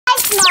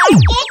Smart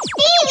Kids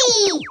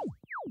TV.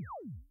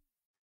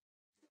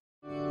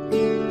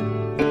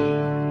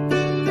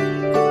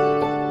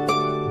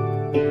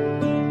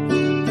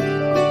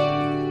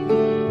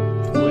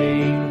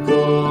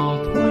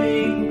 Twinkle,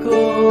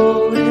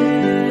 twinkle,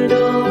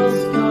 little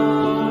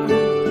star,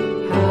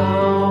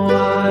 how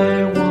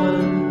I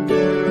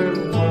wonder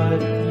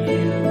what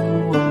you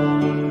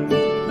are.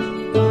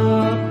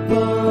 Up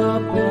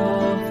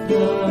above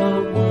the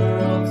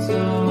world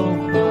so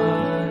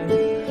high,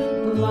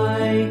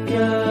 like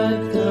a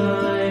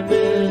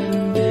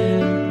diamond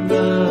in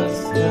the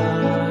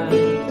sky.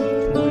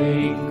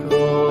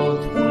 Twinkle,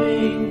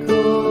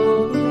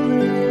 twinkle,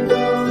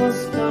 little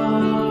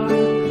star,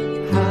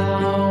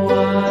 how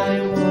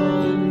I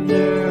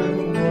wonder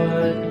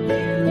what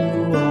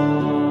you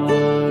are.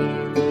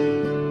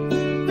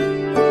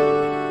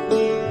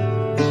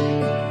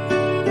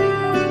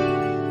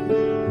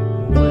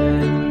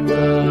 When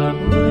the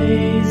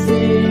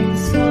blazing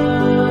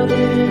sun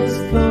is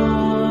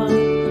gone,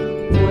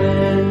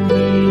 when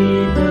we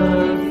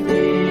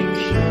nothing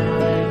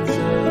shines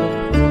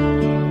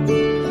upon,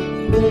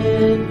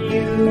 then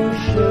you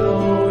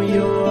show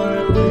your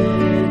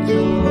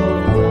little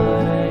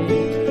light.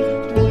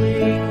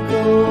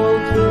 Twinkle,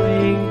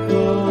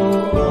 twinkle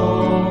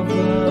all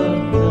the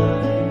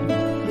night.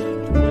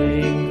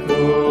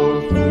 Twinkle,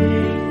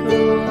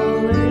 twinkle,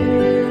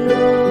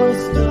 little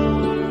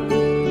star,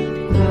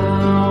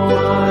 how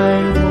I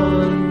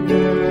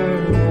wonder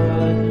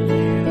what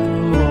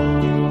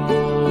you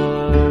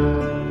are.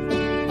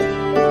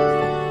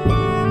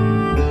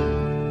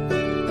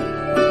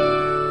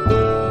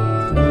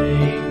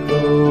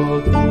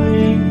 Twinkle,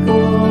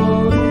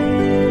 twinkle,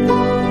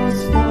 little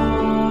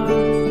star,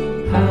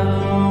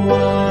 how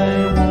I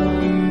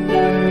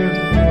wonder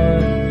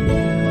what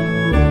you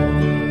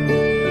are.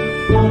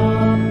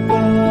 Up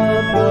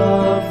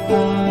above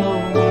the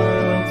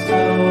world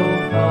so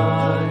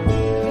high,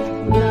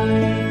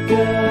 like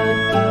a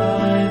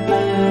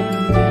diamond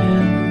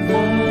in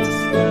the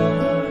sky.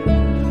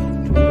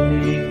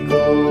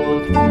 Twinkle,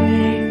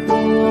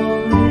 twinkle,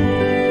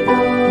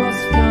 little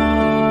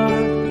star,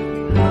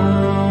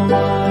 how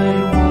I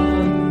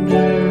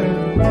wonder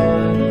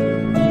what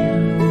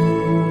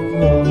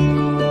you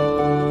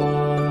are.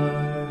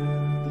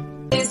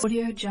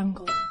 Audio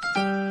Jungle.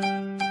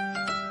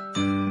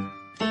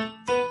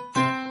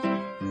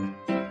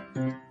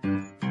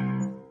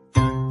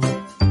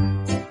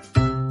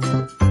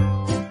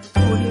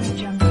 Audio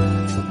Jungle.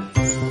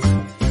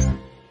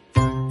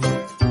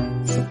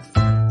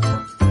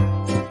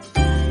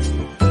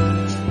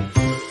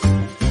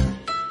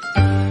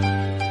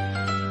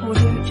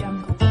 Audio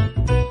Jungle.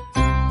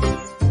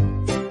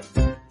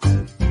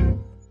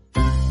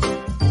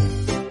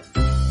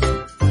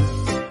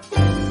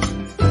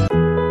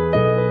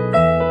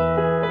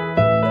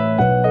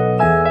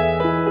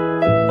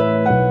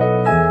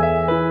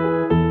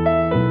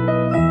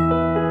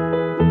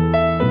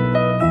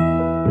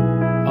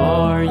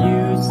 Are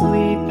you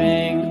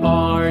sleeping?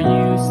 Are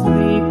you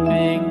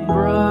sleeping,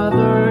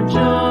 Brother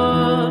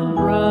John?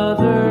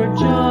 Brother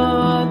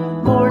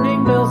John,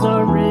 morning bells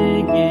are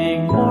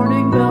ringing,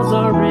 morning bells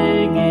are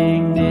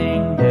ringing,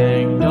 ding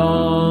dang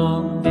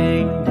dong,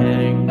 ding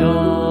dang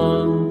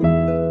dong.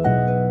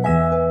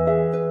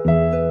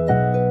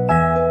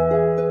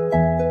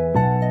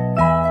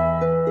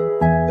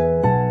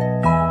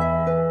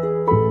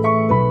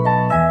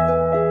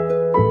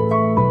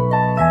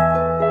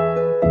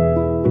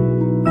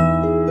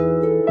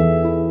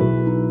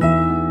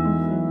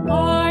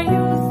 Are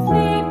you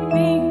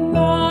sleeping?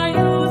 Are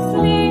you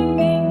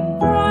sleeping,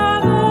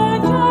 Brother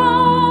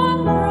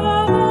John?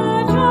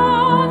 Brother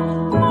John,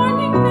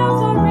 morning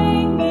bells are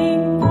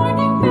ringing,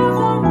 morning bells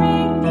are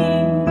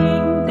ringing,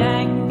 ding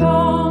dang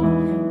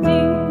dong,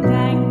 ding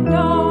dang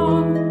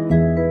dong.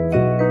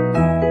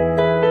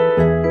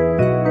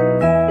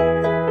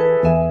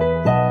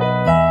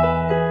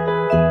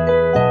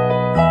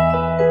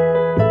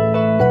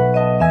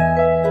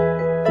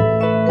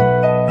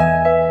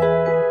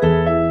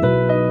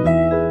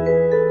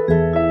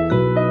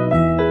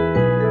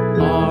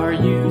 Are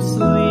you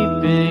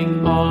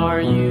sleeping?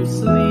 Are you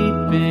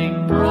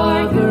sleeping,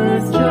 Brother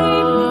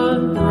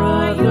John?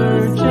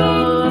 Brother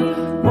John,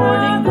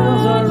 morning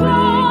bells are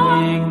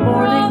ringing,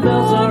 morning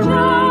bells are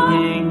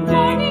ringing,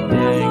 ding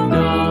dang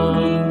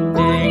dong,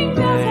 ding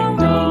dang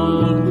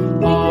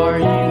dong. Are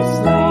you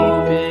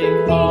sleeping?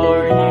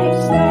 Are you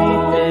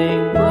sleeping,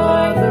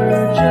 Brother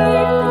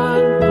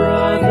John?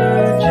 Brother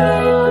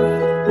John,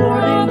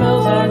 morning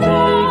bells are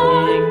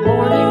ringing,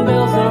 morning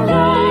bells are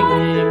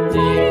ringing,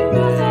 ding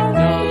dang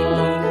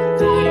dong,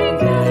 ding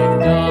dang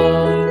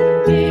dong,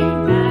 ding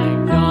dang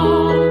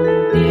dong,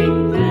 ding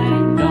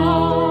dang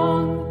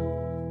dong.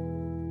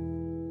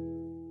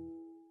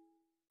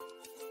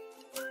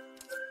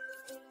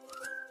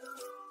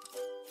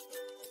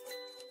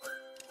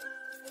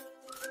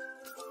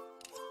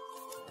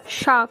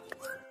 Shark,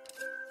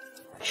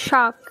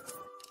 shark.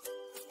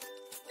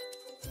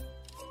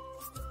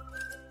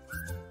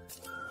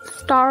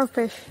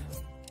 Starfish,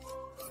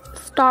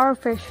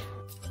 starfish.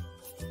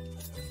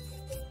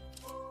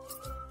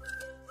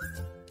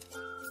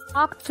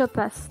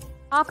 octopus,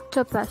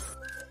 octopus.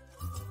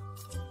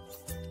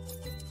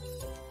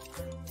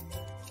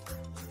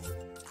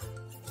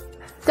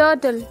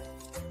 Turtle,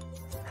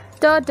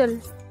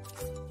 turtle.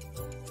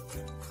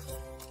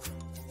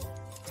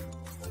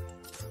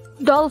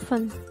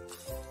 Dolphin,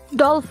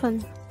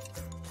 dolphin.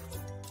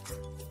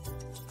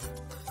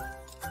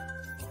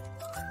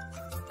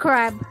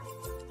 Crab,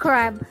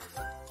 crab.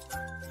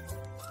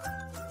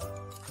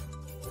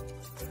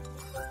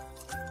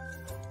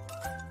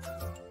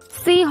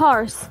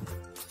 Seahorse,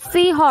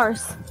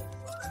 seahorse.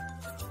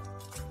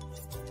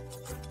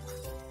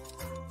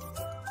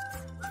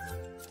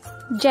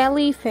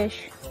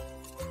 Jellyfish,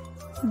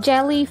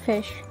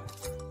 jellyfish.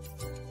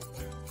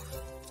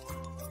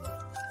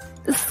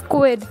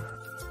 Squid,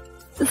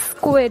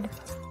 squid.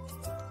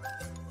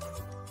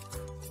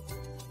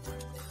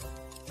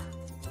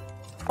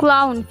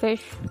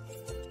 Clownfish.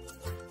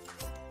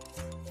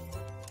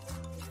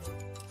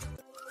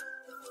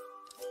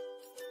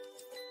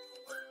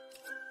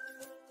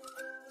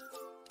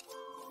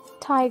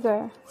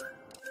 Tiger,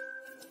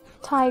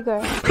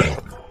 tiger.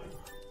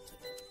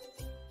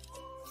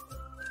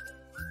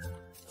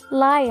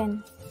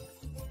 Lion,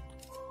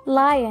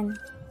 lion.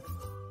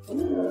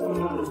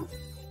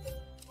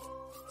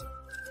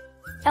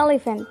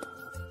 Elephant,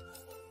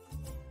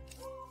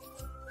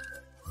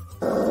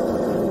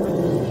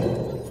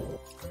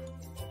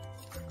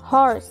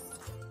 horse,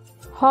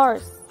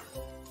 horse.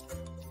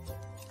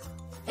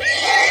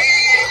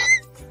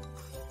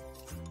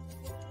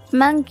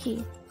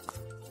 Monkey,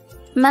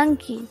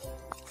 monkey.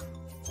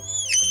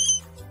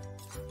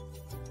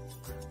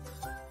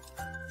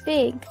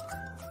 Pig,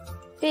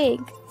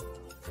 pig.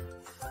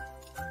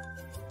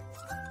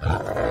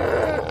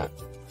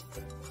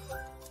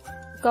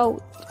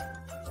 Goat,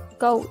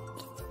 goat.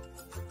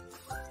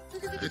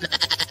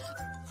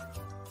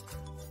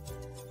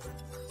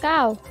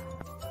 Cow,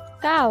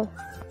 cow.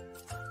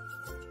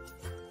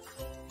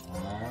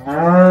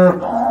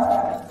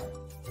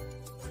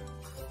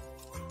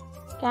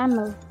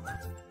 Camel.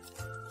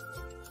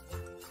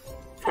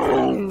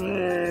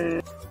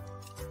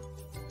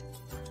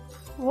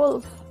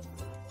 Wolf.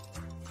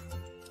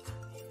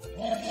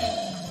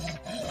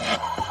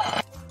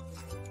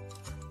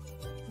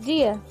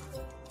 Deer.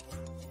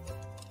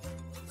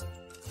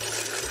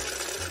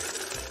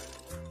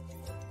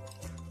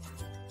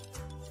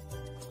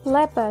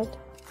 Leopard.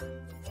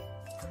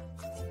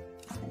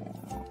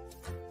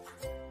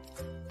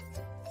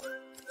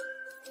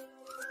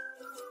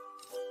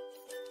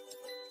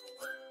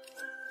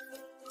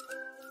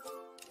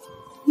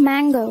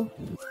 Mango,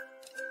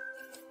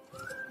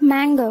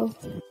 mango.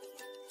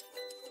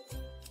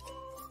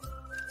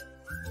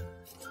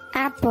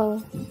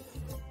 Apple,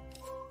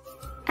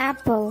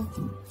 apple.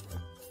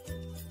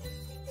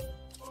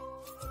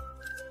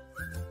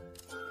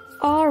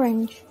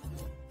 Orange,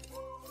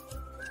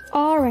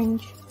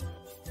 orange.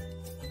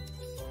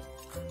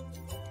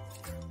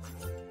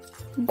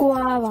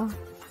 Guava,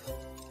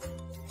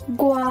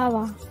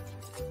 guava.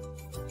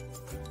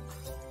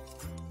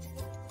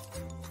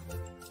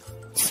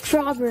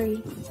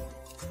 Strawberry,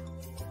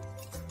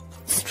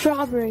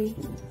 strawberry.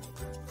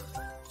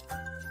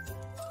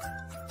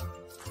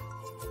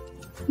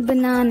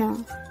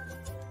 Banana,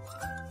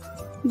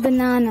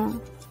 banana.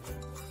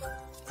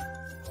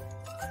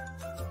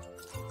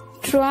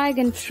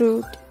 Dragon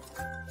fruit,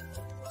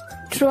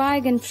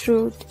 dragon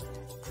fruit.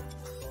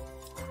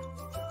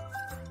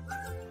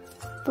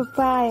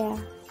 Papaya,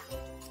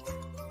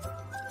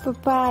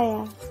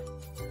 papaya.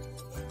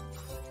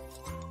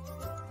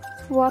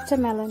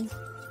 Watermelon,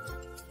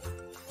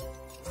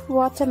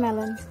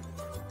 watermelon.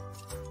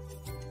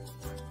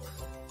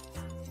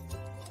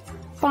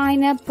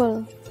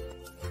 Pineapple.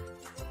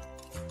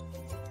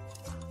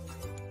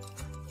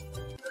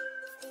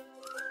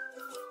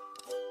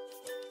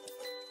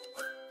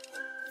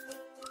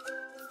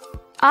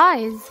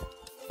 Eyes,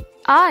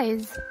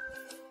 eyes.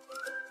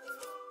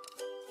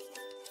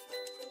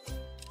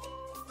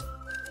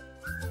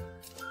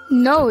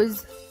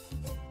 Nose,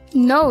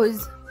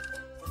 nose.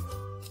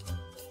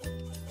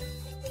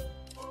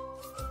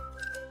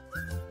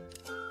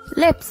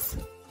 Lips,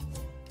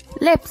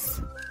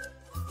 lips.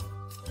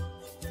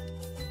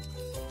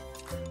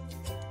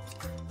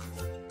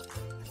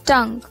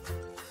 Tongue,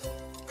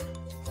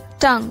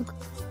 tongue.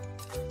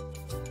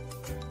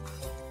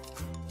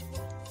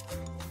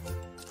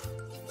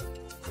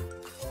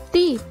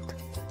 Teeth,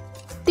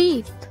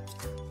 teeth.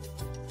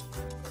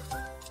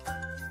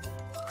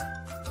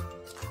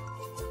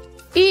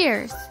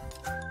 Ears,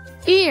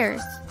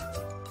 ears.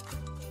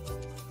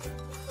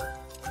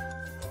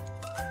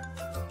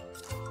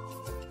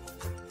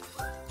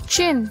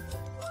 Chin,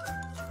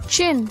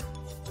 chin.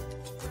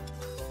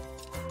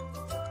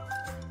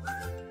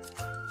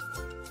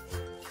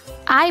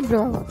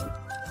 Eyebrow,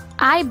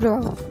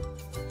 eyebrow.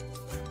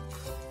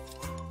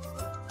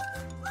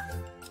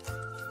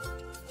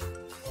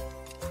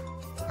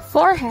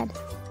 Forehead,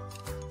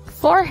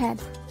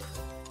 forehead.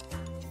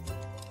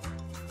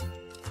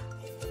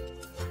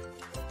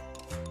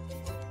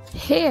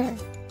 Hair,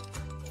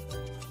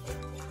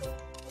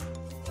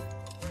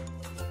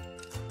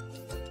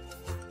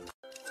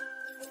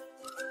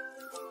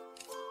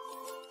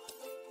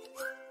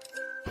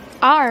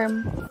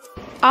 arm,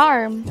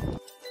 arm.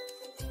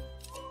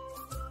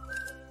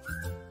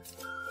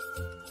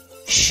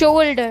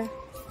 Shoulder,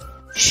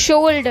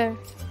 shoulder.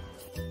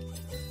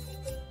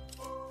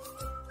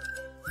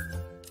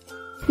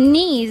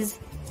 Knees,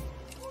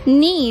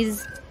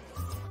 knees.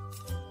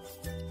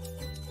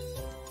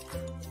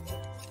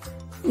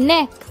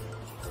 Neck,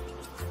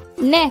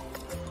 neck.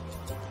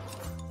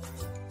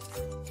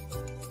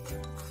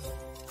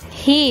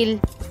 Heel,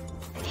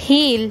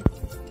 heel.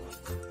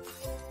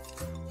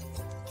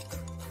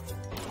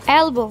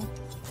 Elbow,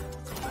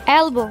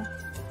 elbow.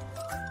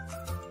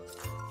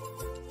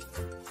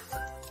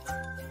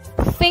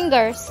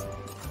 Fingers,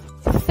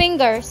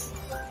 fingers.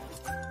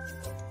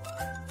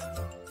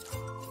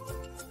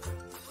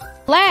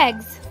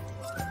 Legs,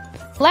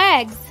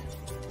 legs.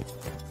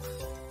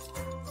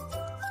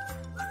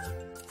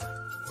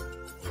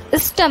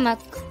 Stomach,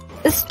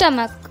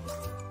 stomach.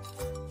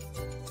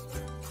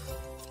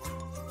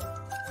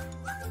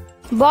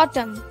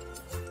 Bottom,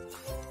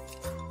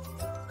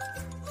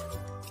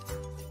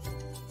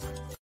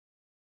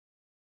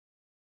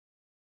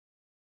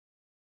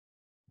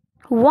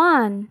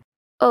 one,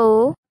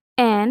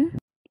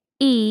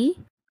 O-N-E,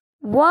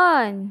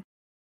 one.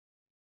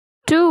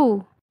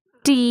 Two,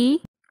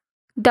 T-W-O,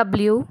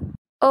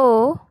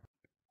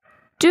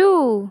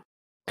 two.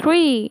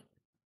 Three,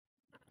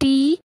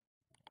 T-H-R-E-E,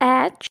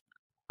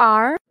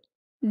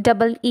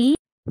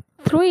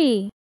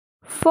 three.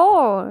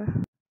 Four,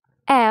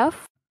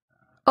 F-O-U-R,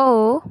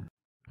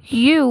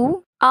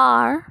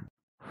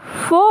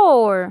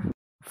 four.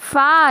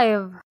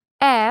 Five,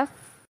 F-I-V-E,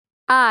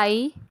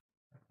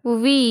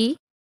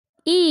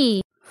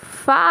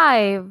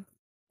 five.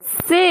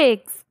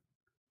 Six,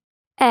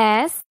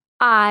 S-I-X,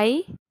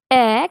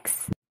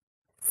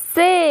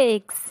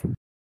 six.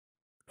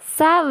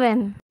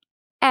 Seven,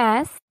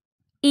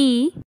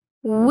 S-E-V-E-N,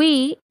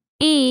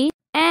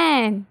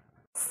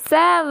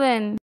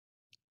 seven.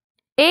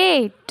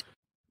 Eight,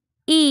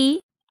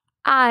 E-I-G-H-T,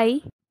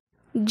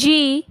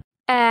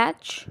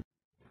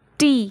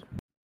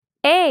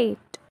 eight.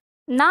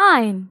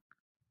 Nine,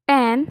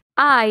 N-I-N-E,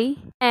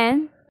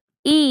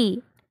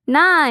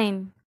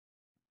 nine.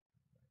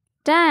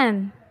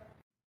 10,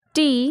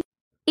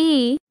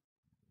 T-E-N,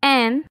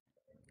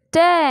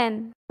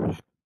 10.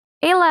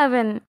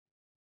 11,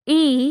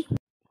 E-L-E-V-E-N,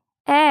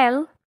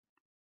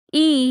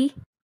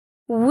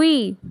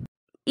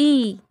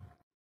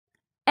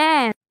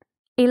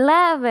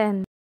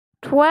 11.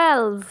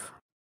 12,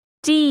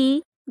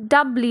 T-W-E-L-V-E,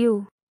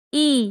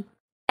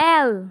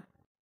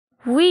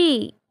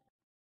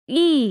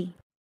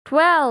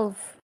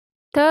 12.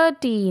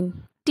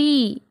 13,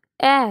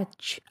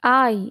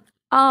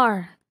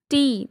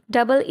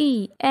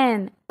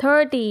 T-H-I-R-T-E-E-N,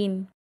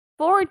 13.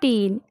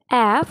 14,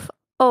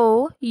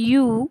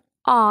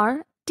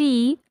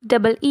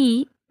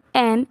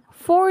 F-O-U-R-T-E-E-N,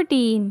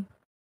 14.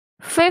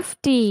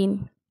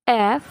 15,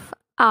 F-I-F-T-E-E-N,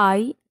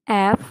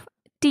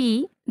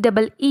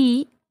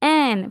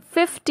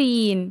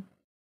 15.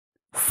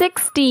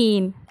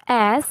 16,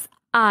 S-I-X-T-E-E-N,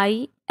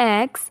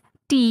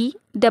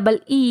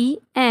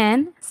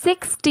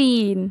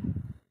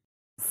 16.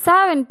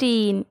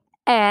 17,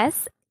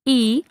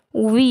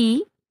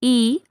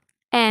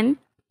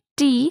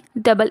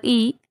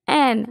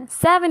 S-E-V-E-N-T-E-E-N,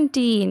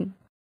 17.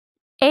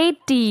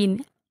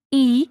 18,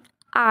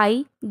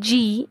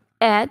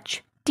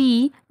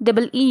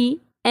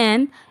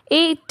 E-I-G-H-T-E-E-N,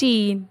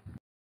 18.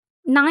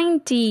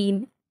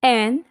 19,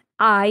 N-I-N-E-T-E-E-N,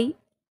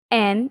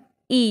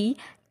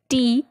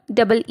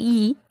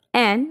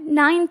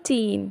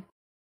 19.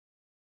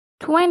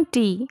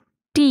 20,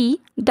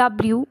 T-W-E-N-T-Y,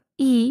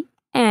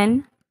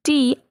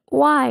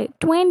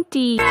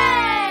 20.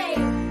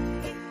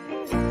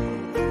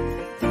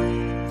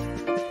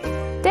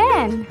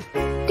 10,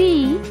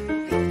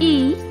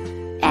 T-E-N,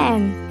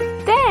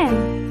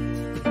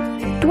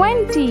 10.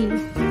 20,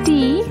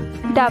 T-W-E-N-T-Y,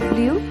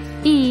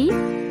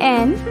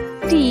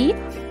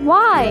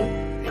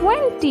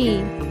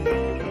 20.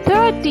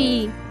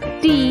 30,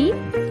 T-H-I-R-T-Y,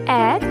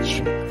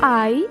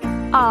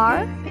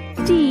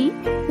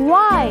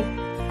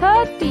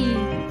 30.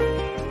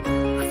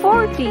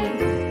 40,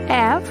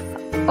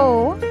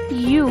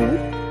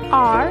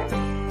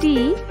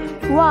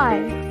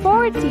 F-O-U-R-T-Y,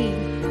 40.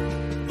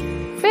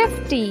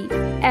 50,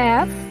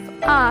 F-I-F-T-Y,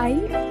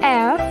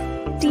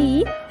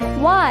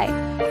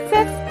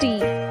 50.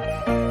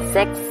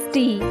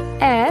 60,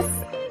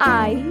 S-I-X-T-Y,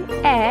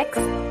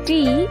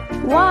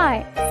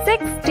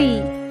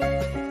 60.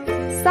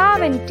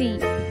 70,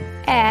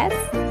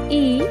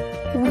 S-E-V-E-N-T-Y,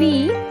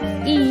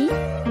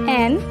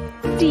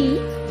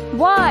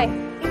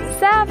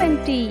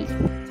 70.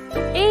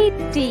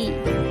 80,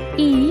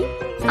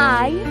 E-I-G-H-T-Y,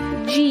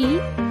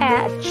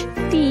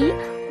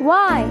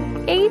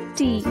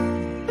 80.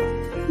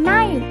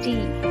 90,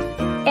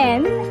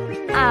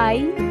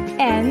 N-I-N-E-T-Y,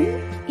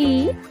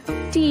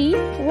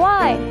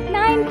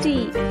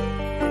 90.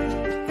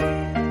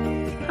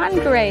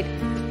 100,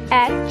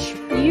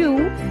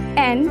 H-U-N-D-R-E-D,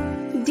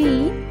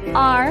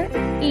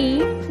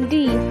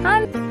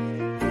 100.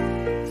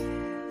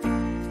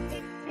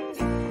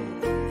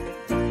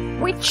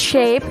 Which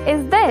shape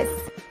is this?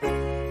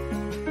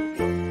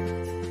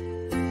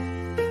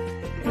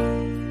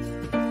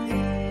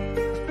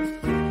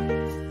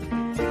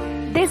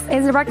 This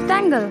is a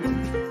rectangle.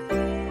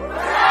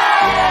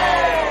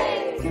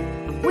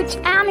 Which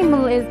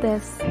animal is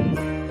this?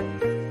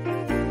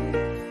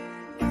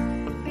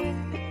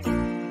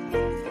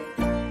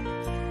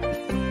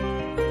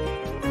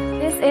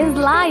 This is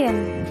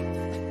lion.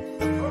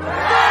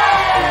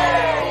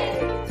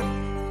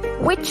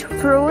 Which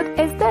fruit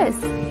is this?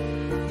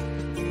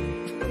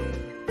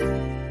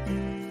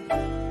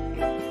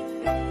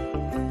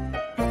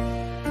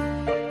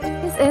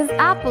 This is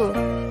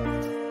apple.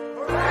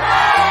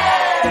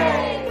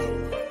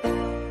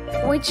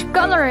 Which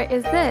color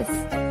is this?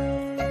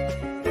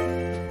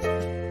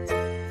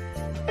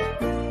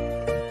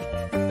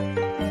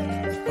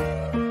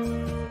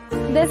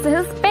 This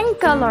is pink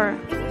color.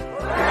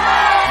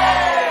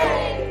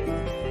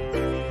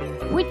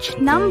 Which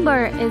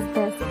number is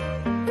this?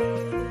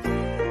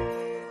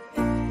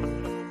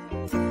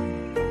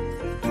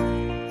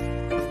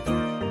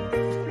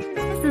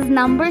 This is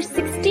number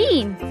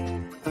 16.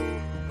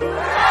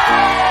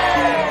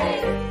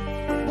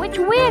 Which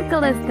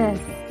vehicle is this?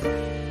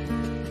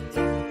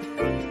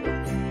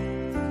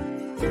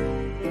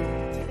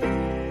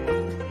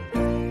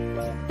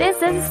 This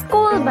is a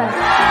school bus.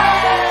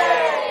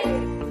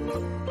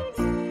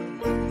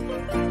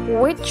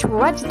 Which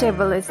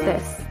vegetable is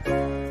this?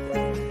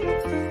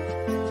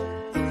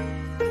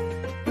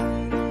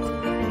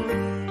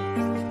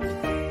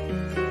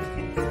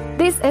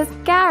 This is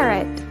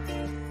carrot.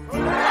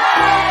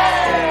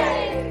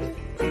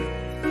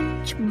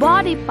 Which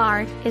body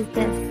part is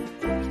this?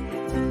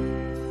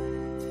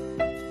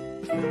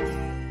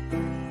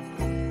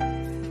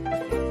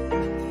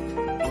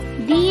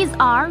 These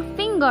are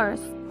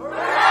fingers.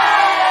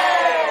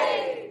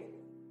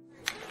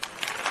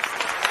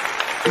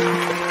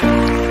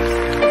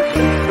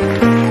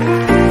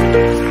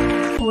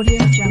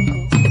 Audio Jungle.